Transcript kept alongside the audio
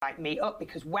like meet up,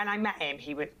 because when I met him,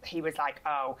 he was like,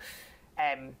 oh,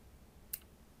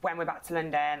 when we're back to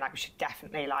London, like we should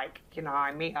definitely like, you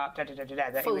know, meet up,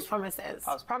 False promises.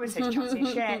 False promises, chatting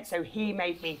shit. So he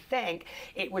made me think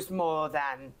it was more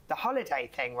than the holiday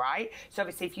thing, right? So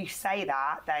obviously if you say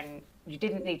that, then you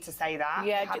didn't need to say that.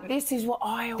 Yeah, this is what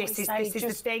I always say. This is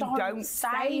the thing, don't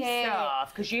say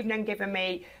stuff, because you've then given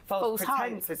me false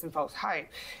pretenses and false hope.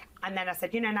 And then I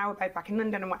said, you know, now we're both back in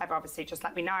London and whatever, obviously just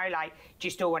let me know, like, do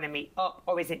you still want to meet up,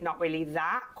 or is it not really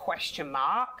that, question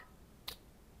mark?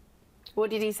 What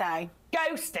did he say?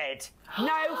 Ghosted.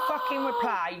 No fucking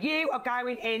reply. You are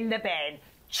going in the bin.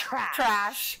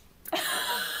 Trash.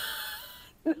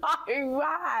 No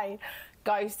way.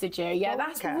 Ghosted you. Yeah,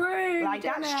 that's rude. Like,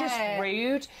 that's just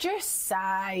rude. Just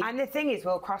say. And the thing is,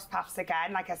 we'll cross paths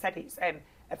again. Like I said, it's a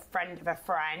friend of a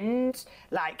friend,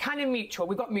 like kind of mutual.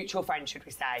 We've got mutual friends, should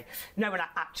we say. No one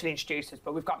actually introduced us,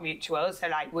 but we've got mutuals. So,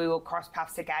 like, we will cross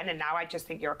paths again. And now I just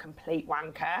think you're a complete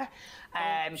wanker.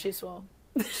 She swore.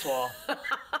 Swore.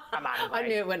 I'm angry. I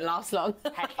knew it wouldn't last long.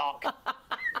 Headlock.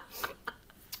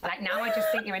 Like, now I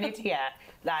just think you're an idiot.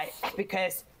 Like,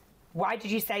 because why did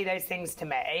you say those things to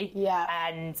me? Yeah.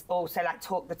 And also, like,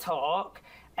 talk the talk.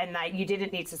 And, like, you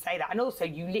didn't need to say that. And also,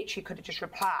 you literally could have just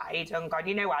replied and gone,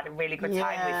 you know what, I had a really good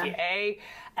time with you.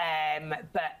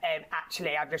 But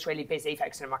actually, I'm just really busy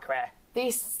focusing on my career.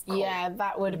 Yeah,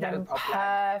 that would have been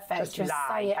perfect. Just lie.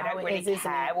 say it I how don't it really is, isn't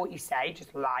care it? what you say.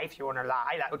 Just lie if you want to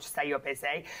lie. Like, or just say you're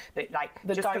busy. But, like,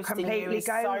 The just to ghosting completely you is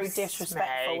so ghost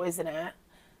disrespectful, me. isn't it?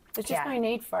 There's just no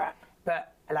need for it.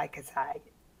 But, like I say,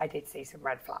 I did see some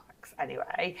red flags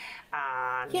anyway.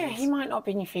 And yeah, he might not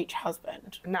be your future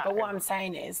husband. No. But what I'm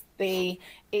saying is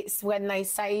it's when they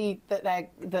say that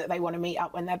they want to meet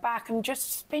up when they're back and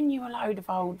just spin you a load of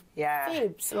old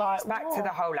fibs. Like, it's back to the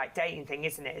whole like dating thing,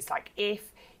 isn't it? It's like,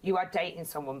 if you are dating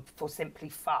someone for simply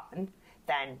fun,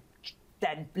 then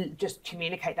just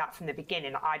communicate that from the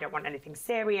beginning. I don't want anything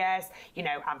serious, you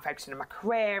know, I'm focusing on my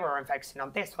career, or I'm focusing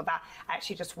on this or that. I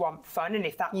actually just want fun, and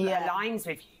if that aligns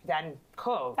with you, then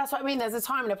cool. That's what I mean. There's a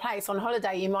time and a place. On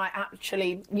holiday, you might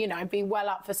actually, you know, be well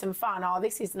up for some fun. Oh,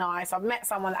 this is nice. I've met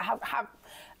someone that have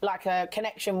like a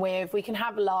connection with. We can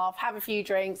have a laugh, have a few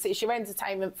drinks. It's your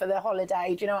entertainment for the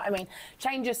holiday. Do you know what I mean?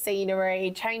 Change of scenery,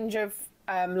 change of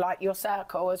like your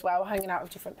circle as well, hanging out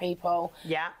with different people.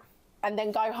 Yeah. And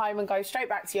then go home and go straight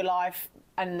back to your life,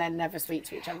 and then never speak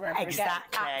to each other ever again.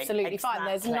 Absolutely fine.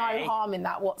 There's no harm in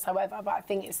that whatsoever, but I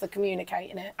think it's the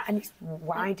communicating it. And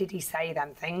why did he say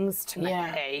them things to me? Yeah, I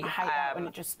hate that when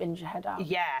it just spins your head up.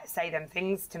 Yeah, say them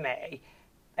things to me.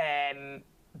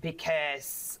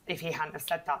 Because if he hadn't have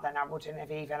said that, then I wouldn't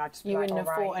have even. You wouldn't have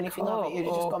thought anything of it. You'd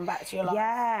have just gone back to your life.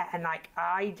 Yeah, and like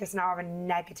I just now have a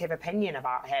negative opinion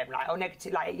about him, like, or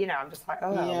negative, like, you know, I'm just like,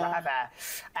 oh, whatever.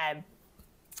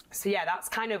 So yeah, that's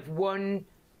kind of one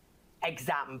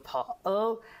example.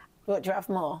 What, do you have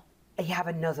more? You have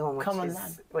another one,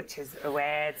 which is a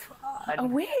weird one. A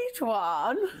weird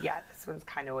one? Yeah, this one's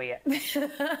kind of weird.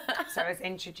 So I was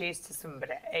introduced to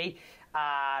somebody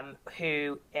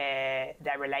who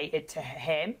they're related to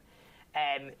him.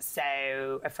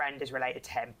 So a friend is related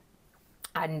to him.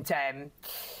 And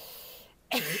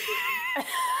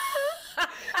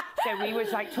so we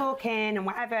was like talking and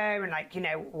whatever, and like, you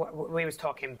know, we was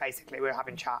talking, basically, we were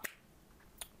having chat.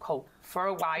 Cool. For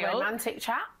a while. Romantic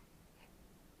chat?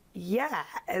 Yeah,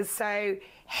 so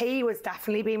he was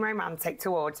definitely being romantic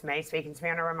towards me, speaking to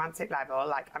me on a romantic level.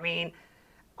 Like, I mean,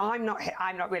 I'm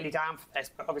not really down for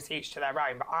this, but obviously each to their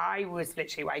own. But I was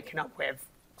literally waking up with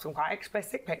some quite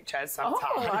explicit pictures sometimes.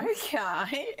 Oh,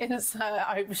 okay. Insert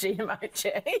aubergine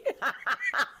emoji.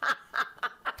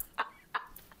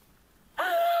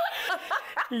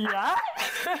 Yeah.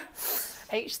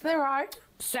 Each to their own.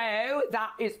 So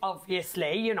that is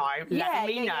obviously, you know, letting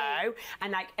me know.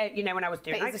 And like, you know, when I was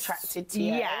doing, he's attracted to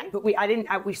you. Yeah, but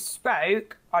we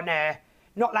spoke on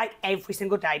not like every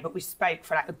single day, but we spoke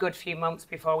for like a good few months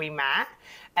before we met.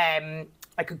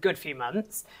 Like a good few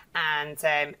months. And,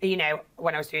 you know,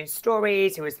 when I was doing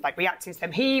stories, he was like reacting to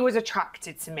them. He was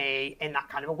attracted to me in that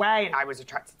kind of a way, and I was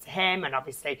attracted to him. And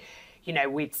obviously, you know,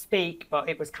 we'd speak, but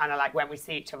it was kind of like when we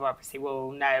see each other, obviously we'll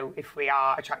know if we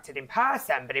are attracted in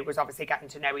person, but it was obviously getting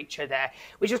to know each other,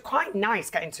 which was quite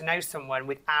nice, getting to know someone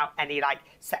without any like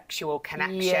sexual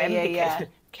connection.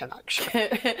 Connection.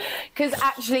 Because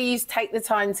actually you take the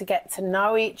time to get to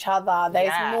know each other.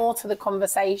 There's more to the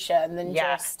conversation than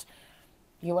just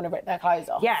you want to rip their clothes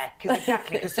off. Yeah,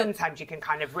 because sometimes you can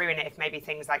kind of ruin it if maybe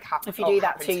things like happen, if you do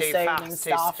that too soon fast, and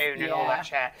stuff. Too soon and all that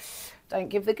shit. Don't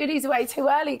give the goodies away too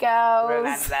early, girls.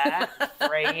 Remember,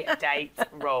 3 date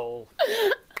rule.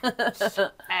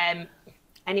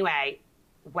 Anyway,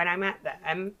 when I met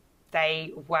them,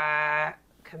 they were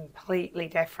completely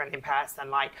different in person.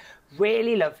 Like,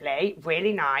 really lovely,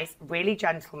 really nice, really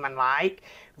gentlemanlike,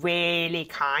 really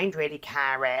kind, really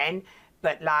caring,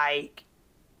 but like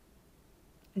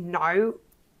no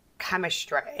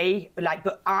chemistry. Like,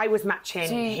 but I was matching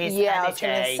his energy. I was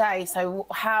going to say. So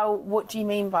what do you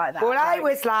mean by that? Well, I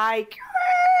was like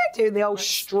doing the old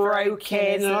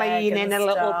stroking, leaning a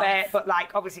little bit, but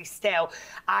like obviously still,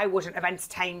 I wouldn't have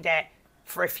entertained it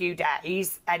for a few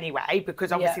days anyway,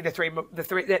 because obviously the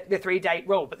 3 date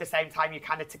rule, but at the same time you're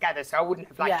kind of together, so I wouldn't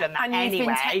have like done that anyway. And you've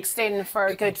been texting for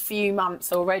a good few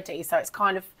months already, so it's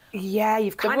kind of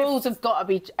you've kind the rules have got to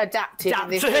be adapted in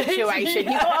this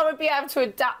situation. You've got to be able to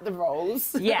adapt the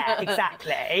rules. Yeah,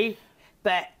 exactly.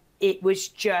 But it was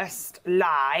just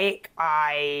like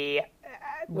I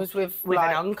was with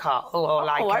like, an uncle or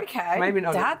like okay, maybe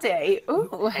not daddy.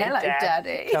 Oh, hello,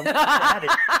 daddy. Come, daddy.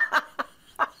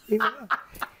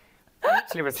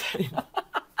 Actually was.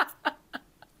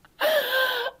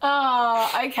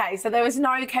 Oh, okay. So there was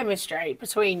no chemistry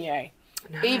between you.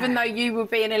 No. Even though you were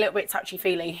being a little bit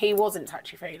touchy-feely, he wasn't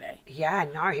touchy-feely. Yeah,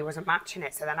 no, he wasn't matching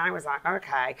it. So then I was like,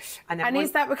 okay. And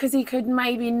is that because he could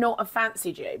maybe not have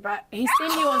fancied you? But he's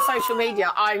seen you on social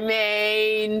media. I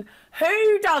mean,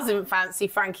 who doesn't fancy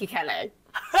Frankie Kelly?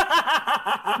 Who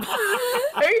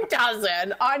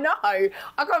doesn't? I know. I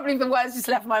can't believe the words just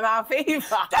left my mouth either.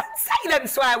 Don't say them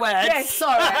swear words. Yes,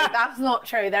 sorry, that's not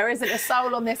true. There isn't a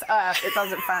soul on this earth that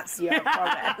doesn't fancy you, I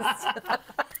promise.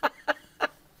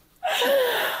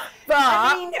 But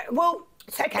I mean, well,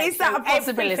 okay, is that a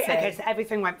possibility?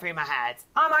 Everything went through my head.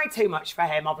 Am I too much for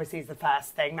him? Obviously, is the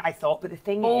first thing that I thought. But the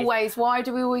thing is, why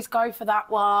do we always go for that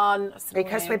one?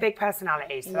 Because we're big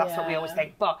personalities, so that's what we always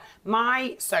think. But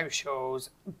my socials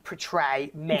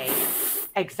portray me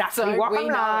exactly what I'm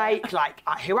like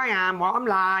who I am, what I'm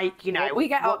like, you know, what we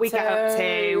get up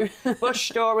to. Bush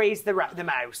stories, the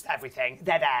most, everything.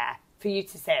 They're there for you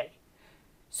to see.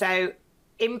 So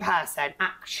in person,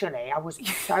 actually, I was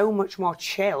so much more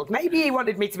chilled. Maybe he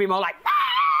wanted me to be more like,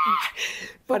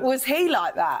 but was he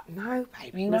like that? No,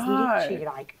 baby. He was literally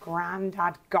like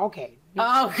granddad gogging.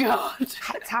 Oh, God.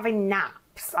 Kept having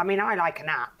naps. I mean, I like a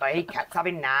nap, but he kept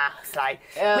having naps. Like,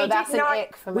 that's an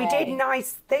ick for me. We did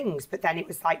nice things, but then it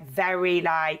was like very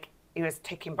like, he was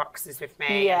ticking boxes with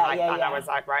me. And I was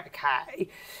like, right, okay.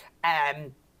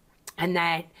 And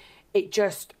then it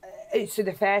just, so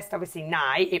the first, obviously,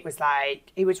 night, it was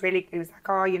like,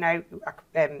 oh, you know,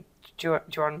 do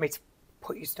you want me to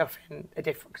put your stuff in a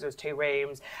different, because there was 2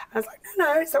 rooms. And I was like,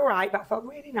 no, it's all right. But I felt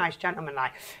really nice, gentleman.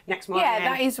 Like, next morning. Yeah,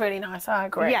 that is really nice. I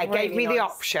agree. Yeah, really gave me the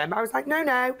option. But I was like,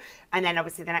 no. And then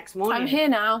obviously the next morning. I'm here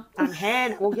now.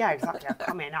 Well, yeah, exactly. I've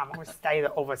come in now. I'm going to stay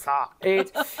the other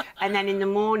side. And then in the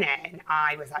morning,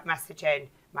 I was like messaging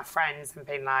my friends and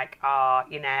being like, oh,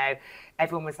 you know,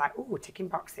 everyone was like, oh, ticking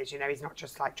boxes. You know, he's not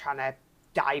just like trying to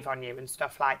dive on you and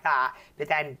stuff like that. But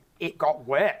then it got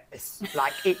worse.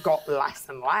 Like, it got less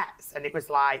and less. And it was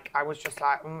like, I was just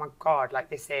like, oh my God, like,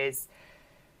 this is,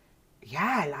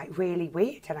 like, really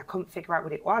weird. And I couldn't figure out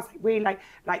what it was. Really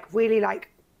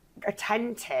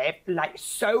attentive, like,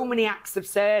 so many acts of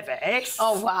service.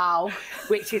 Oh, wow.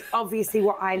 Which is obviously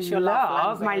what I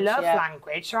love, my love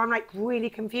language. So I'm like really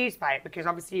confused by it, because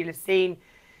obviously you'll have seen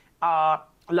our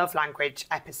love language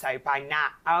episode by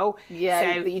now.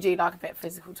 Yeah, so, but you do like a bit of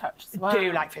physical touch as well.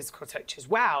 Do like physical touch as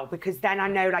well, because then I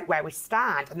know like where we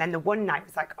stand. And then the one night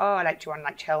was like, oh, like, do you want to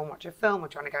like chill and watch a film, or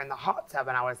do you want to go in the hot tub?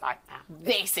 And I was like,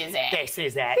 this is it. This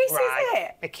is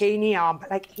it. Bikini on, but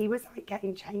like he was like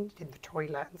getting changed in the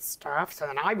toilet and stuff. So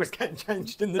then I was getting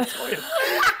changed in the toilet.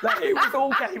 Like, it was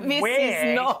all getting weird. This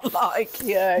is not like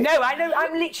you. No, I know.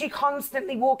 I'm literally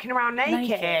constantly walking around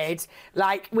naked,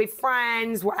 like with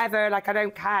friends, whatever. Like, I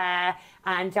don't care.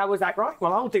 And I was like, right,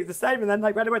 well, I'll do the same. And then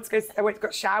like when I went to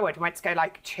got showered and went to go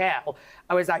like chill,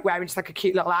 I was like wearing just like a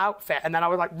cute little outfit. And then I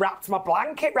was like wrapped my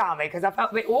blanket around me because I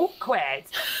felt a bit awkward.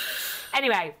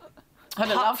 Anyway. I'd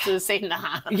have loved to have seen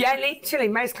that. Yeah, literally,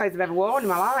 most clothes I've ever worn in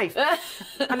my life.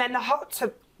 And then the hot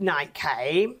tub night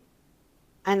came.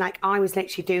 And like I was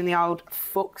literally doing the old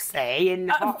footsie in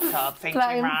the hot tub,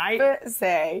 thinking, right?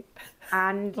 Footsie.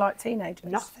 And like teenagers.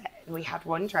 Nothing. We had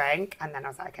one drink, and then I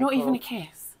was like, okay, not even a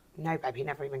kiss. No, baby, he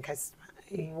never even kissed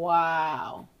me.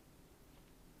 Wow.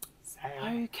 So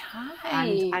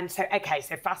okay. And so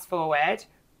so fast forward,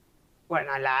 when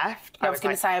I left, I was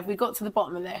going to say, have we got to the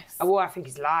bottom of this? Oh, I think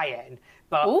he's lying,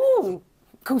 but ooh.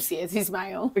 Of course he is, he's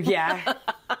male. Yeah.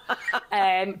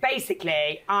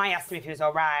 Basically, I asked him if he was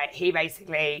all right. He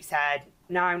basically said,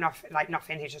 no,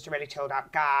 nothing. He's just a really chilled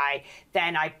out guy.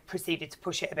 Then I proceeded to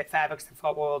push it a bit further because I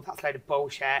thought, well, that's a load of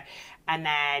bullshit. And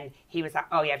then he was like,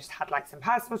 oh yeah, I've just had like some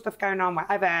personal stuff going on,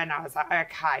 whatever. And I was like,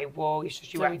 okay, well, it's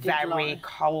just you were very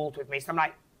cold with me. So I'm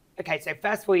like, okay, so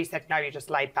first of all, you said, no, you're just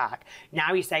laid back.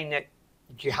 Now you're saying that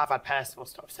you have had personal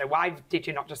stuff. So why did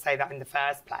you not just say that in the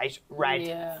first place?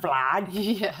 Red flag.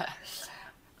 Yeah.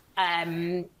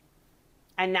 And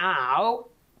now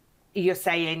you're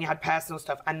saying you had personal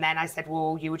stuff. And then I said,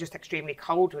 well, you were just extremely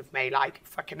cold with me. Like,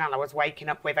 fucking hell, I was waking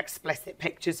up with explicit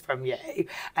pictures from you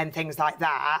and things like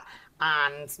that.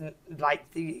 And like,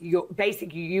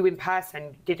 basically you in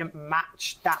person didn't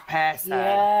match that person.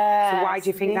 Yes, so why do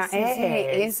you think that is?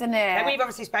 It, isn't it? And we've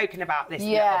obviously spoken about this.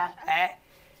 Yeah.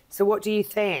 So what do you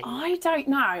think? I don't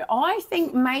know. I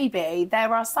think maybe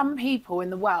there are some people in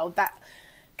the world that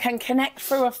can connect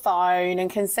through a phone and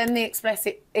can send the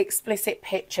explicit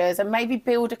pictures and maybe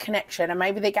build a connection, and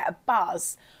maybe they get a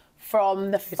buzz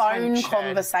from the phone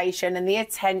conversation and the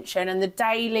attention and the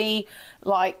daily,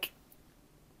 like,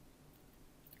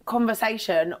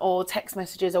 conversation or text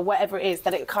messages or whatever it is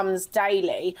that it comes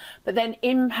daily, but then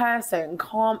in person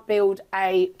can't build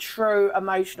a true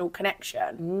emotional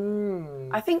connection.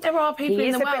 I think there are people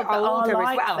in the world that are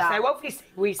like that. So obviously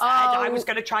we said I was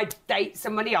going to try to date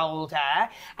somebody older,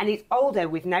 and he's older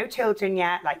with no children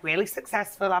yet, like really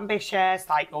successful, ambitious,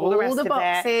 like all the rest of it. All the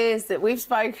boxes that we've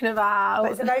spoken about.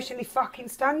 But it's emotionally fucking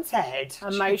stunted.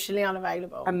 Emotionally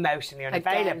unavailable. Emotionally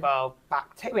unavailable. Again.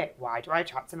 Back to it. Why do I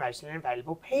attract emotionally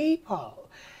unavailable people?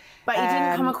 But he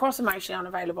didn't come across emotionally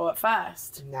unavailable at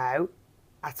first. No,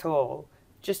 at all.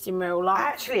 Just in real life.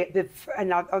 Actually,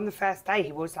 on the first day,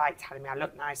 he was like telling me I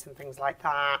look nice and things like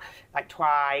that, like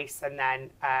twice, and then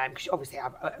cause obviously I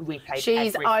replayed.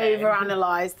 She's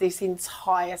overanalyzed this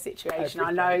entire situation. Everything.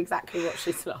 I know exactly what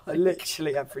she's like.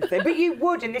 Literally everything. But you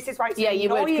would, and this is why it's annoying, you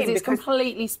would, because it's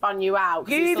completely spun you out.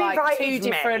 You've it's like two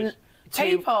different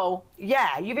people.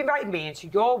 Yeah, you've invited me into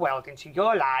your world, into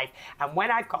your life, and when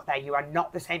I've got there, you are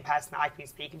not the same person that I've been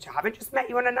speaking to. I haven't just met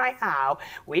you on a night out.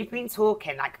 We've been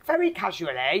talking, like, very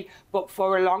casually, but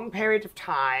for a long period of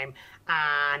time,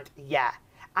 and yeah.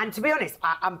 And to be honest,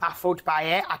 I'm baffled by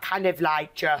it. I kind of,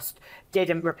 like, just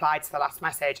didn't reply to the last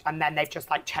message, and then they've just,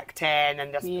 like, checked in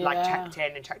and just, like, checked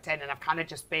in, and I've kind of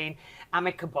just been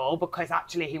amicable because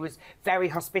actually he was very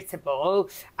hospitable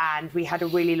and we had a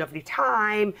really lovely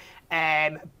time,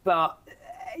 but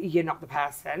you're not the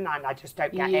person, and I just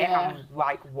don't get it. I'm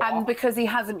like, what? And because he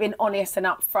hasn't been honest and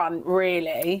upfront,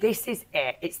 really. This is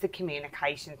it. It's the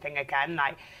communication thing again.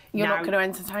 Like, you're not going to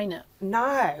entertain it.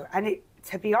 No, and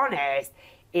to be honest,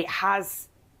 it has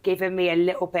given me a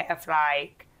little bit of,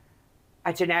 like,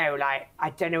 I don't know, like, I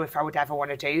don't know if I would ever want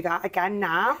to do that again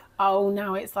now. Oh,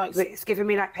 no, it's like... It's given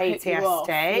me, like,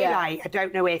 PTSD. Yeah. Like, I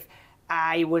don't know if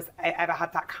I ever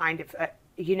had that kind of,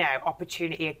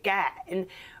 opportunity again,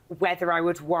 whether I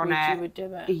would want to... You would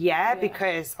do it. Yeah,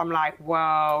 because I'm like,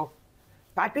 well...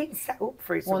 But I'd been set up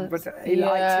through somebody, like, do you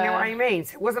know what I mean?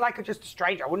 So it wasn't like just a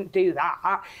stranger. I wouldn't do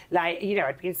that. Like,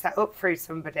 I'd been set up through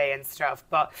somebody and stuff.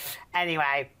 But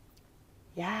anyway,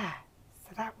 yeah.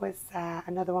 So that was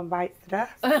another one bites the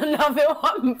dust. Another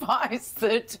one bites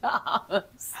the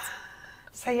dust.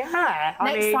 So yeah.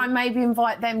 Next time, maybe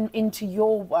invite them into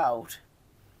your world.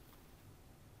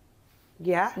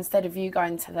 Yeah. Instead of you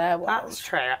going to their world. That's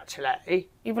true, actually.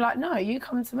 You'd be like, no, you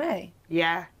come to me.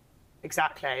 Yeah.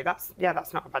 Exactly. That's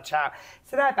not a bad shout.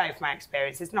 So they're both my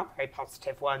experiences, not very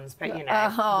positive ones, but we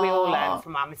all learn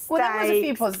from our mistakes. Well, there was a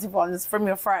few positive ones from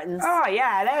your friends. Oh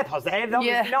yeah, they're positive.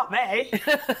 Not me.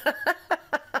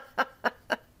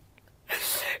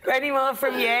 Any more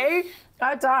from you?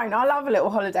 I don't. I love a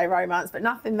little holiday romance, but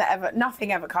nothing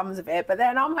ever comes of it. But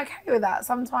then I'm okay with that.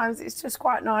 Sometimes it's just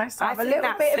quite nice to have a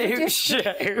little bit of a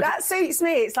distraction. That suits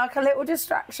me. It's like a little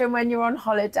distraction when you're on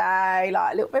holiday,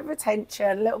 like a little bit of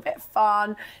attention, a little bit of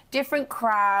fun, different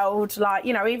crowd. Like,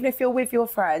 even if you're with your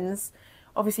friends,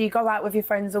 obviously you go out with your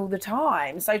friends all the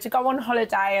time. So to go on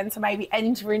holiday and to maybe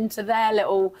enter into their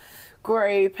little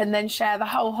group and then share the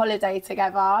whole holiday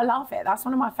together, I love it. That's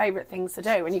one of my favourite things to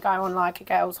do when you go on like a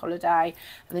girls' holiday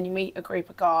and then you meet a group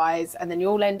of guys and then you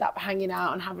all end up hanging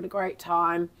out and having a great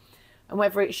time. And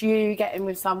whether it's you getting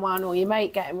with someone or your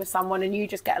mate getting with someone and you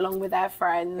just get along with their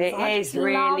friends. It is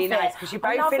really nice because you're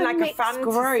both in like a fantasy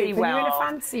world. You're in a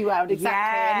fantasy world, exactly.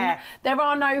 Yeah. And there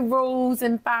are no rules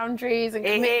and boundaries and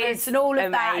commitments and all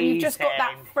of that. And you've just got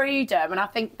that freedom. And I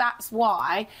think that's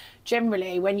why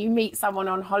generally when you meet someone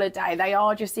on holiday, they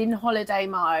are just in holiday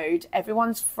mode.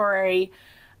 Everyone's free.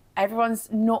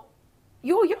 Everyone's not...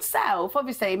 You're yourself,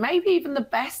 obviously. Maybe even the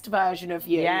best version of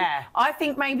you. Yeah. I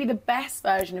think maybe the best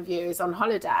version of you is on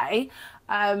holiday.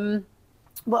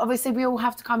 But obviously we all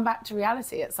have to come back to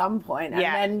reality at some point, and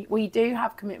then we do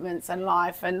have commitments and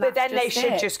life, and but then that's they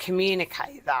should it. just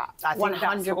communicate that. I think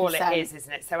that's all it 100%. is,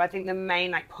 isn't it? So I think the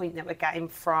main point that we're getting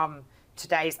from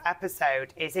today's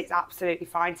episode is it's absolutely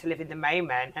fine to live in the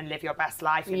moment and live your best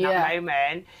life in that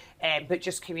moment, but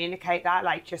just communicate that.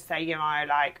 Like, just say, you know,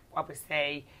 like,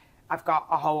 obviously I've got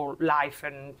a whole life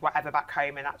and whatever back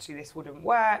home, and actually this wouldn't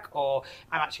work, or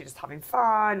I'm actually just having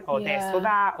fun, or this or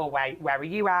that, or where are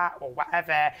you at, or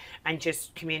whatever, and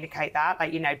just communicate that.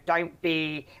 Like, you know, don't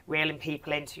be reeling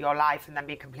people into your life and then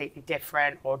be completely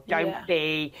different, or don't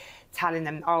be telling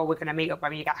them, oh, we're going to meet up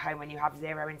when you get home, when you have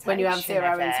zero intention. When you have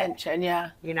zero intention,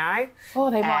 you know? Or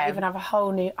they might even have a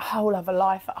whole other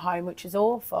life at home, which is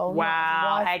awful.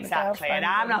 Wow, exactly. And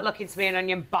I'm not looking to be an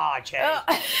onion bargee.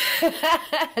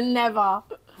 Never.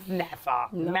 Never.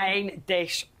 No. Main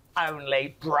dish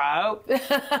only, bro. But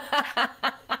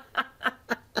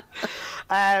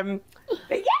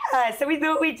yeah, so we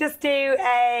thought we'd just do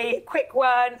a quick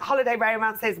one, holiday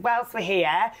romances whilst we're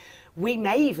here. We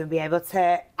may even be able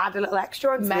to add a little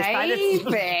extra onto this.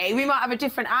 Maybe. We might have a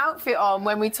different outfit on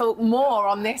when we talk more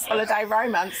on this holiday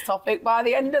romance topic by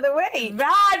the end of the week.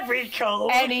 That'd be cool.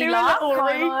 Any luck?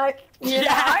 Like, you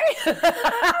know?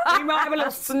 We might have a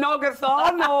little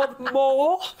snog-a-thon or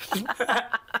more.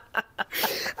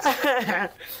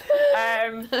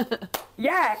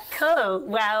 Yeah, cool.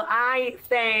 Well, I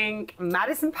think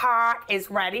Madison Park is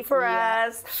ready for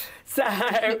us. So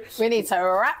we need to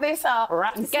wrap this up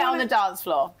and get on the dance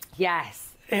floor. Yes.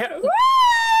 Here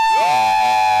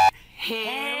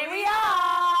we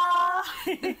are.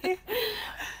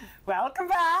 Welcome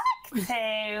back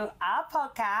to our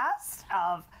podcast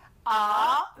of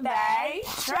Are They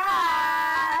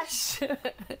Trash?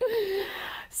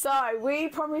 So we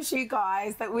promised you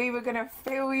guys that we were going to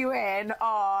fill you in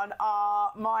on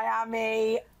our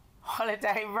Miami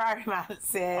holiday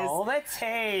romances. All the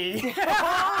tea.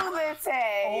 All the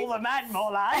tea. All the men,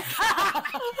 more like.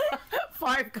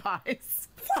 5 guys.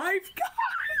 5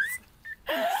 guys.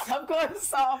 I'm going to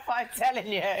start off by telling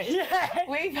you. Yeah.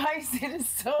 We posted a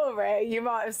story. You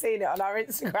might have seen it on our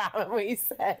Instagram, and we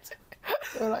said,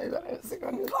 we're like, you've got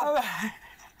Instagram.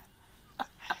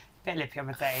 Bit lippy on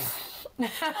my teeth. We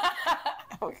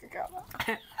could go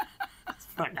there.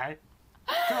 Right now.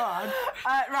 Go on.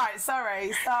 Right,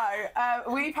 sorry.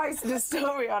 So we posted a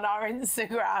story on our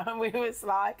Instagram, and we was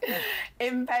like,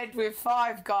 in bed with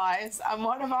 5 guys, and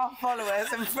one of our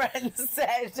followers and friends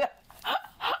said,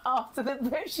 after the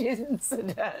Bush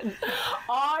incident,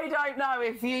 I don't know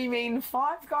if you mean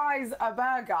 5 guys a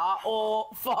burger or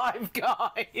 5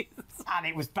 guys. And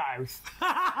it was both.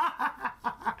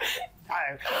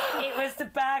 No, it was the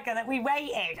burger that we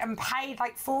waited and paid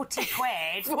like 40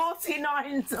 quid.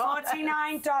 $49.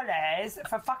 $49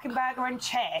 for fucking burger and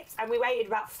chips, and we waited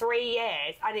about 3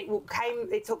 years, and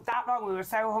it took that long. We were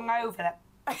so hungover that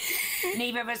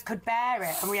neither of us could bear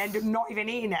it, and we ended up not even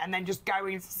eating it and then just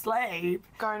going to sleep.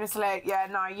 Going to sleep, yeah,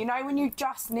 no. You know when you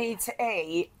just need to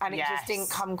eat and it just didn't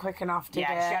come quick enough to she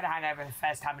had a hangover the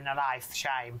first time in her life.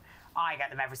 Shame. I get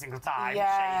them every single time.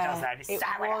 Yeah, She doesn't. It's it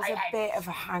was a bit of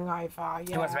a hangover.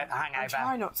 Yeah. It was a bit of a hangover. I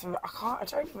try not to. I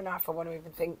don't even know if I want to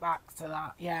even think back to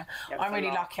that. Yeah, I'm really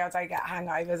lucky. I don't get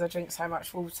hangovers. I drink so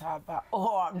much water, but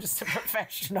I'm just a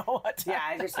professional.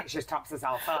 I just think she just tops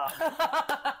herself up.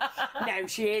 No,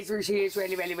 she is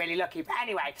really, really, really lucky. But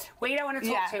anyway, we don't want to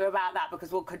talk to you about that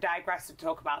because we could digress and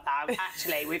talk about that.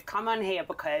 Actually, we've come on here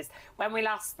because when we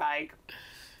last spoke,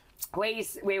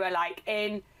 we were like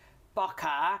in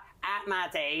Boca at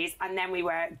Maddie's, and then we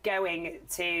were going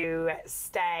to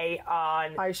stay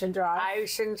on Ocean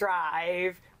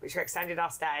Drive, which we extended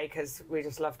our stay because we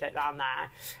just loved it down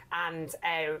there. And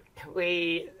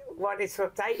we wanted to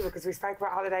update you because we spoke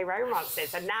about holiday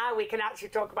romances, and now we can actually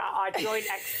talk about our joint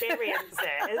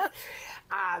experiences.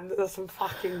 And there's some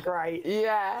fucking great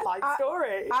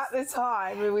stories. At the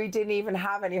time, we didn't even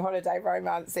have any holiday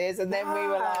romances, and then we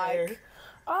were like,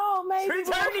 oh, maybe it's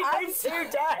only been 2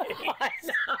 days. I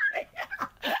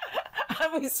know.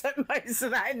 And we spent most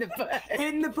of that in the bush.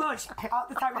 In the bush. At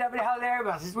the time we don't have any holiday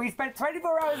romances. We spent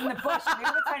 24 hours in the bush and the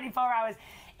other 24 hours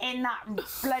in that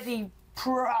bloody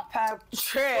proper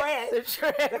trip.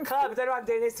 The club. I don't know why I'm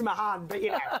doing this to my hand, but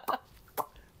you know.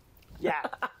 Yeah.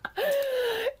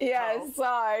 Yeah,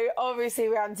 so obviously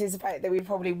we anticipate that we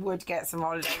probably would get some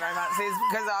holiday romances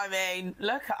because, I mean,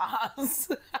 look at us.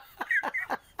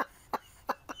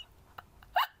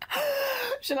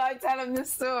 Should I tell them the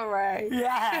story?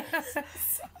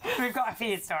 Yes. We've got a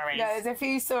few stories. No, there's a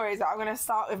few stories. I'm going to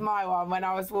start with my one when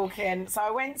I was walking. So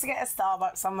I went to get a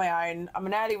Starbucks on my own. I'm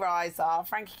an early riser.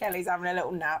 Frankie Kelly's having a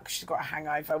little nap because she's got a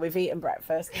hangover. We've eaten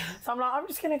breakfast. So I'm like, I'm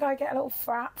just going to go get a little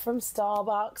frap from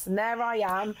Starbucks. And there I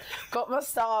am. Got my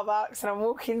Starbucks and I'm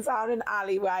walking down an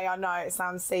alleyway. I know it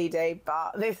sounds seedy,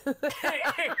 but this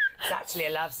It's actually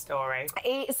a love story.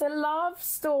 It's a love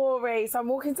story. So I'm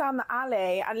walking down the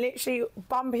alley and literally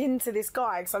bump into this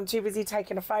guy because I'm too busy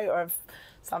taking a photo of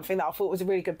something that I thought was a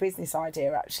really good business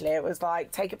idea, actually. It was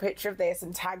like, take a picture of this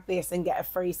and tag this and get a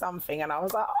free something. And I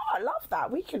was like, oh, I love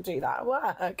that. We could do that at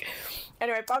work.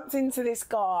 Anyway, bumped into this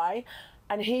guy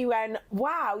and he went,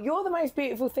 wow, you're the most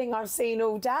beautiful thing I've seen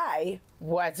all day.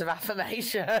 Words of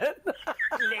affirmation.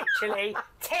 Literally,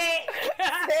 tick.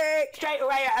 Tick. Straight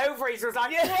away her ovaries was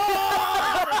like,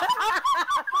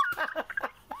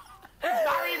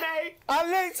 marry me.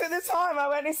 I looked at the time, I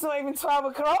went, it's not even 12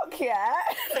 o'clock yet.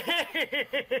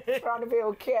 Trying to be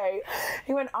all cute.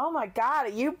 He went, oh my God, are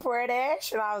you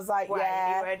British? And I was like, Well,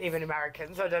 yeah. you weren't even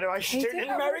American, so I don't know why she's He doing did an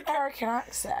have an American. American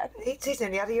accent. He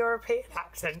didn't, he had a European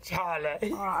accent,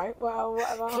 Charlie. All right, well,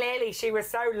 whatever. Clearly, she was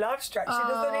so love-struck, she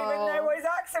doesn't even know what his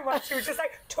accent was. She was just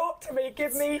like, talk to me,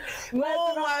 give me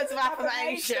More words of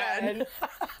affirmation.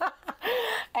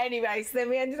 Anyway, so then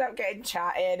we ended up getting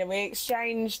chatting and we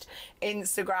exchanged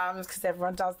Instagrams because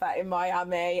everyone does that in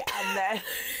Miami. And then,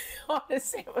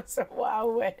 honestly, it was a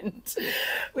whirlwind.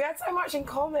 We had so much in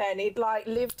common. He'd like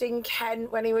lived in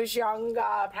Kent when he was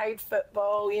younger, played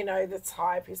football, you know, the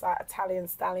type. He's like Italian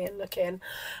stallion looking.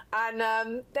 And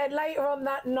then later on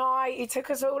that night, he took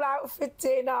us all out for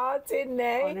dinner, didn't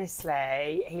he?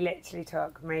 Honestly, he literally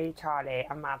took me, Charlie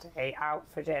and Maddie out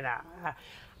for dinner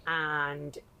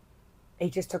and he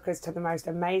just took us to the most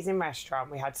amazing restaurant.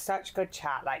 We had such good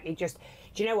chat. Like, he just,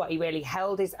 do you know what? He really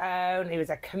held his own. He was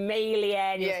a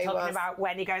chameleon. He was talking about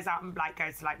when he goes out and like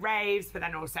goes to like raves, but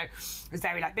then also was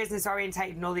very like business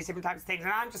orientated and all these different types of things.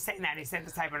 And I'm just sitting there and he's sitting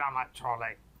at the table and I'm like,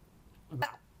 Charlie,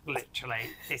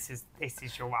 literally, this is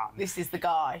your one. This is the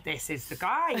guy. This is the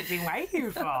guy you've been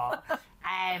waiting for.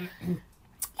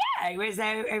 Yeah, he was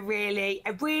a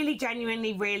really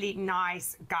genuinely really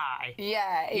nice guy.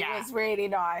 Yeah, he was really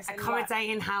nice.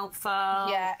 Accommodating, helpful.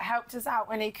 Yeah, helped us out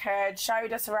when he could,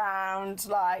 showed us around,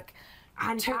 like,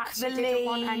 and took the lead. didn't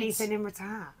want anything in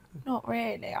return. Not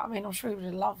really. I mean, I'm sure he would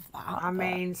have loved that. I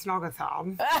mean,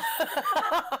 snog-a-thon.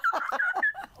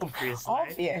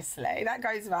 Obviously. That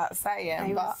goes without saying.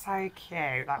 He but was so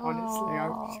cute. Like,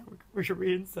 honestly, we should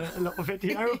reinsert a little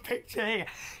video picture here.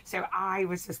 So I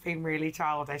was just being really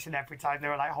childish, and every time they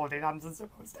were like holding hands and stuff,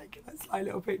 I was taking those sly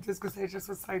little pictures because they just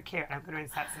were so cute. And I'm going to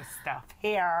insert some stuff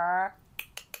here.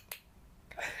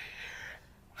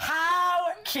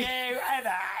 How cute are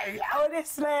they?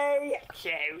 Honestly,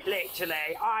 cute.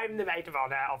 Literally, I'm the maid of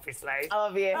honour, obviously.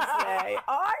 Obviously.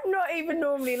 I'm not even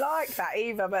normally like that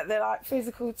either, but they're like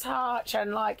physical touch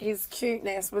and like his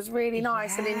cuteness was really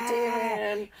nice and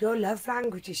endearing. Your love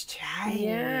language has changed.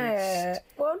 Yeah.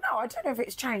 Well, no, I don't know if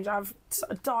it's changed. I've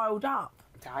sort of dialed up.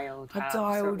 Dialed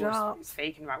up.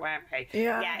 Speaking about, weren't we?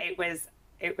 Yeah. Yeah,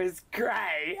 it was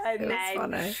great. And then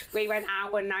funny. We went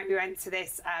out one night. We went to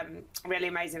this really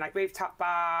amazing like rooftop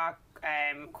bar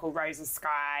called Rose and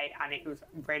Sky, and it was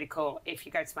really cool. If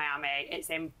you go to Miami, it's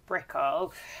in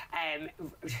Brickell.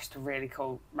 Just a really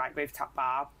cool like rooftop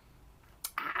bar.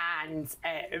 And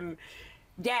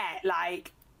yeah,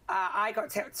 like I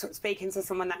got to speaking to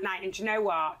someone that night, and do you know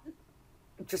what?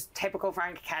 Just typical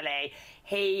Frankie Kelly.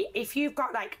 If you've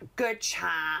got like good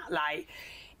chat, like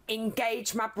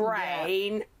engage my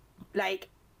brain, like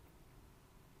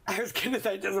I was gonna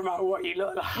say it doesn't matter what you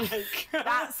look like.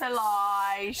 That's a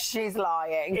lie. She's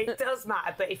lying. It does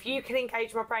matter, but if you can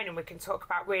engage my brain and we can talk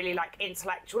about really like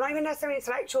intellectual, not even necessarily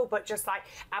intellectual, but just like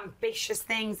ambitious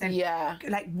things and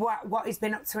like what he's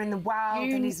been up to in the world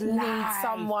and his life. You need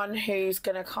someone who's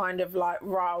gonna kind of like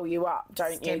rile you up,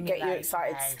 don't you? Get you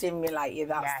excited, stimulate you.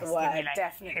 That's the word. Stimulate.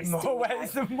 Definitely. In more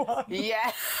ways than one.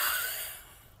 Yeah.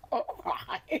 All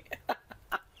right.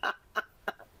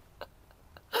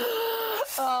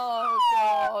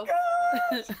 Oh,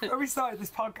 God. When we started this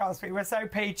podcast, we were so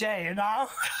PG, you know?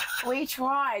 We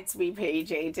tried to be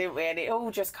PG, didn't we? And it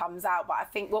all just comes out. But I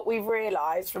think what we've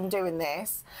realised from doing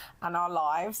this and our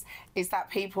lives is that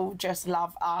people just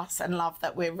love us and love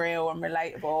that we're real and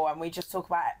relatable, and we just talk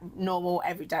about normal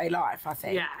everyday life, I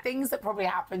think. Yeah. Things that probably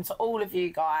happen to all of you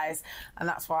guys, and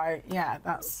that's why,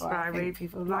 that's why I think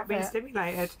people like love being it.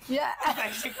 stimulated. Yeah.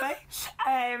 Basically.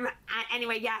 And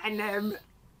anyway, and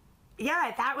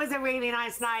yeah, that was a really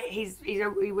nice night. He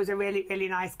was a really, really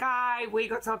nice guy. We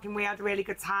got talking, we had a really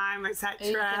good time, etc. Are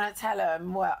you going to tell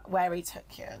him where he took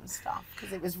you and stuff?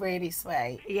 Because it was really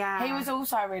sweet. Yeah. He was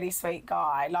also a really sweet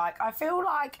guy. Like, I feel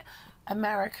like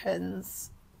Americans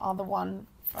are the one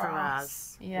for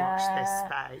us. Yeah.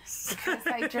 Watch this space. Because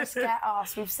they just get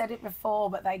us. We've said it before,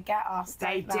 but they get us.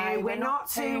 They do. We're not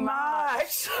too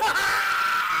much.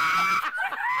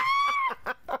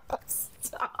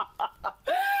 Stop.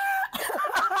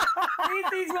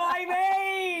 This is what I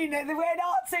mean. We're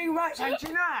not too much. And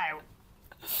you know,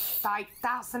 like,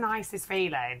 that's the nicest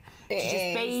feeling. To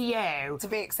just be you. To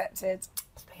be accepted.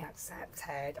 To be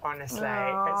accepted, honestly.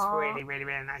 It's really, really,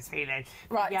 really nice feeling.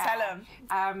 Right, tell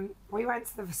them. We went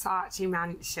to the Versace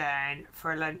mansion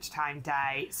for a lunchtime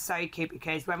date. So cute,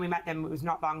 because when we met them, it was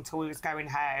not long till we was going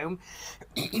home.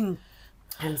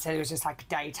 And so it was just like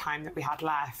daytime that we had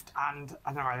left, and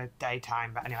I don't know whether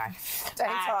daytime, but anyway.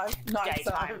 Daytime,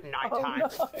 nighttime. Nighttime.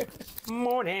 Oh, no.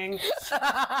 Morning.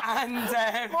 And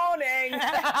morning.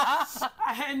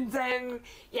 And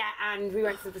yeah, and we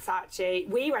went to the Versace.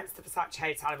 We went to the Versace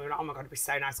hotel, and we were like, oh my god, it'd be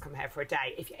so nice to come here for a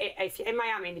day. If you're in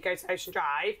Miami and you go to Ocean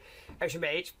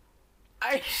Beach.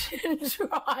 Ocean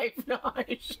Drive, no. What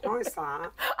is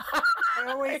that? I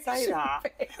always say that.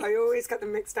 I always get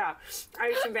them mixed up.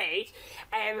 Ocean Beach.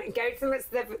 Go to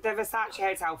the Versace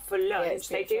hotel for lunch.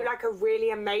 They do like a really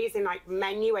amazing like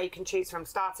menu where you can choose from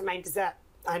starter, main, dessert,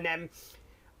 and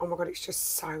oh my god, it's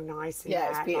just so nice in there.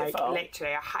 It's beautiful. Like,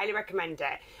 literally, I highly recommend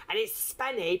it. And it's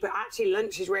spenny, but actually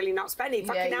lunch is really not spenny.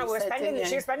 Fucking hell,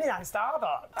 she was spending that in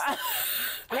Starbucks.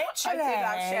 Literally. I did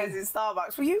have shares in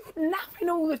Starbucks. Were you napping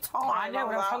all the time? I know,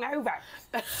 when I was hungover.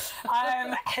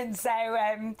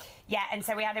 And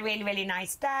so we had a really, really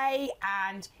nice day,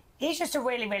 and he's just a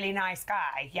really, really nice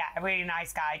guy. Yeah, a really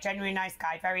nice guy, genuinely nice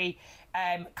guy, very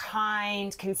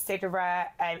kind, considerate,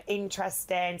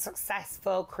 interesting,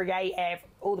 successful, creative,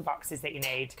 all the boxes that you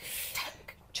need.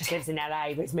 Just lives in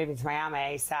LA, but it's moving to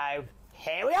Miami, so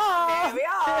here we are. Here we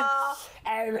are.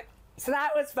 So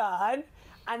that was fun.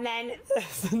 And then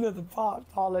there's another part of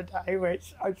holiday,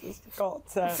 which I just got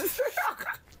to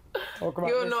talk about.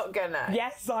 You're not gonna?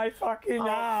 Yes, I fucking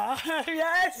am.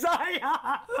 Yes, I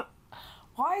am.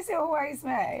 Why is it always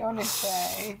me,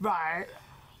 honestly? Right.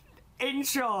 In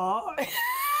short,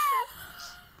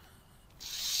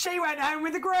 she went home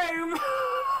with the groom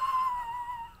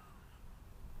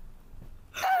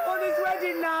on his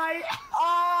wedding night.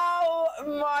 Oh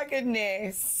my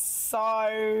goodness.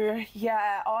 So,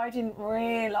 yeah, I didn't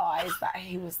realise that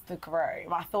he was the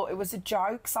groom. I thought it was a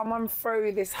joke. Someone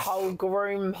threw this whole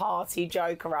groom party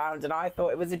joke around, and I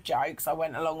thought it was a joke, so I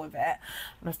went along with it.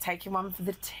 And I was taking one for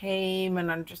the team, and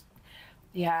I'm just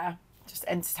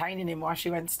entertaining him while she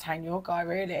entertained your guy,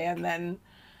 really. And then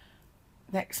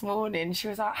next morning, she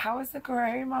was like, how was the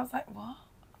groom? I was like, what?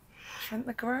 She went,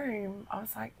 the groom. I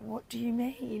was like, what do you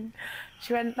mean?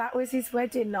 She went, that was his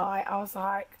wedding night. I was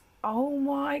like, oh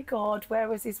my God, where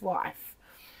was his wife?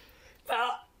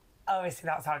 But obviously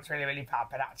that sounds really, really bad,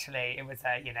 but actually it was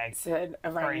it's an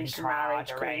arranged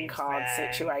marriage, green card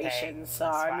situation. So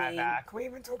I mean, can we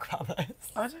even talk about this?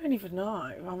 I don't even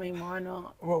know. I mean, why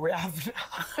not? Well, we have.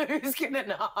 Who's gonna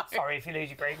know? Sorry if you lose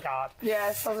your green card. Yeah,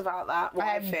 it's all about that.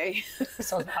 Wifey.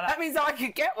 That means I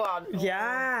could get one.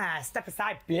 Yeah, step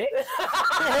aside, bitch.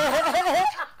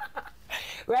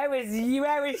 Where was you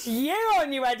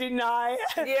on your wedding night?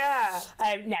 Yeah.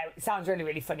 No, it sounds really,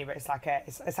 really funny, but it's like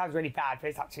it sounds really bad, but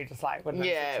it's actually just like one of those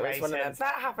it was one of them.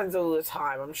 That happens all the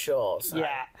time, I'm sure. So.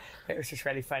 Yeah, it was just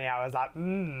really funny. I was like,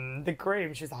 the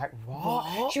groom. She was like,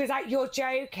 what? She was like, you're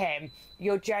joking.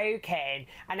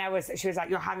 And she was like,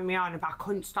 you're having me on, but I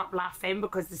couldn't stop laughing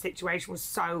because the situation was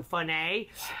so funny.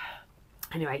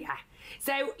 Anyway, yeah.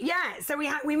 So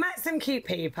we met some cute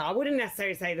people. I wouldn't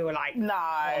necessarily say they were like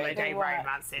holiday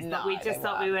romances, but we just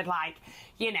thought we would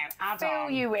add fill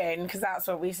you in, because that's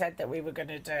what we said that we were going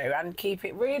to do, and keep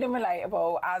it real and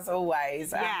relatable as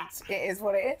always. And it is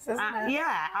what it is, isn't it?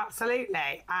 Yeah,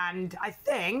 absolutely. And I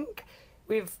think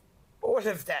with all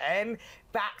of them,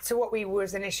 back to what we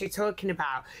was initially talking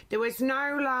about, there was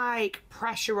no like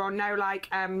pressure or no like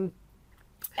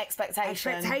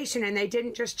expectation, and they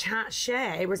didn't just chat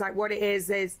shit. It was like, what it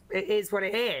is what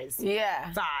it is.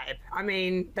 Yeah. Vibe. I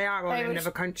mean, they are all in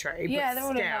another country. Yeah, but they're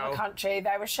all in another country.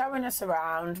 They were showing us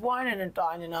around, wining and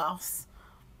dining us.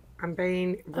 And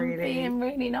being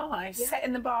really nice. Yeah.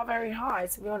 Setting the bar very high,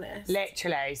 to be honest.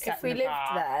 Literally. If we lived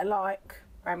there, like.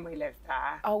 When we lived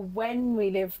there. Oh, when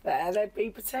we lived there, there'd be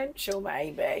potential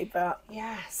maybe, but.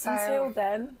 Yeah, so. Until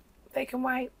then, they can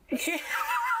wait.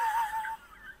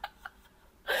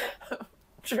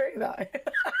 True though.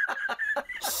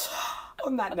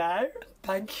 on that note,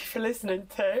 thank you for listening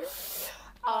to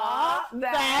Are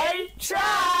They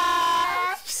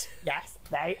Trash? Yes,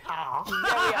 they are. There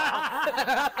we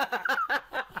are.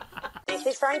 This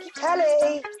is Frankie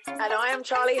Kelly. And I am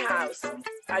Charlie House.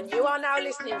 And you are now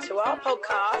listening to our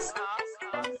podcast,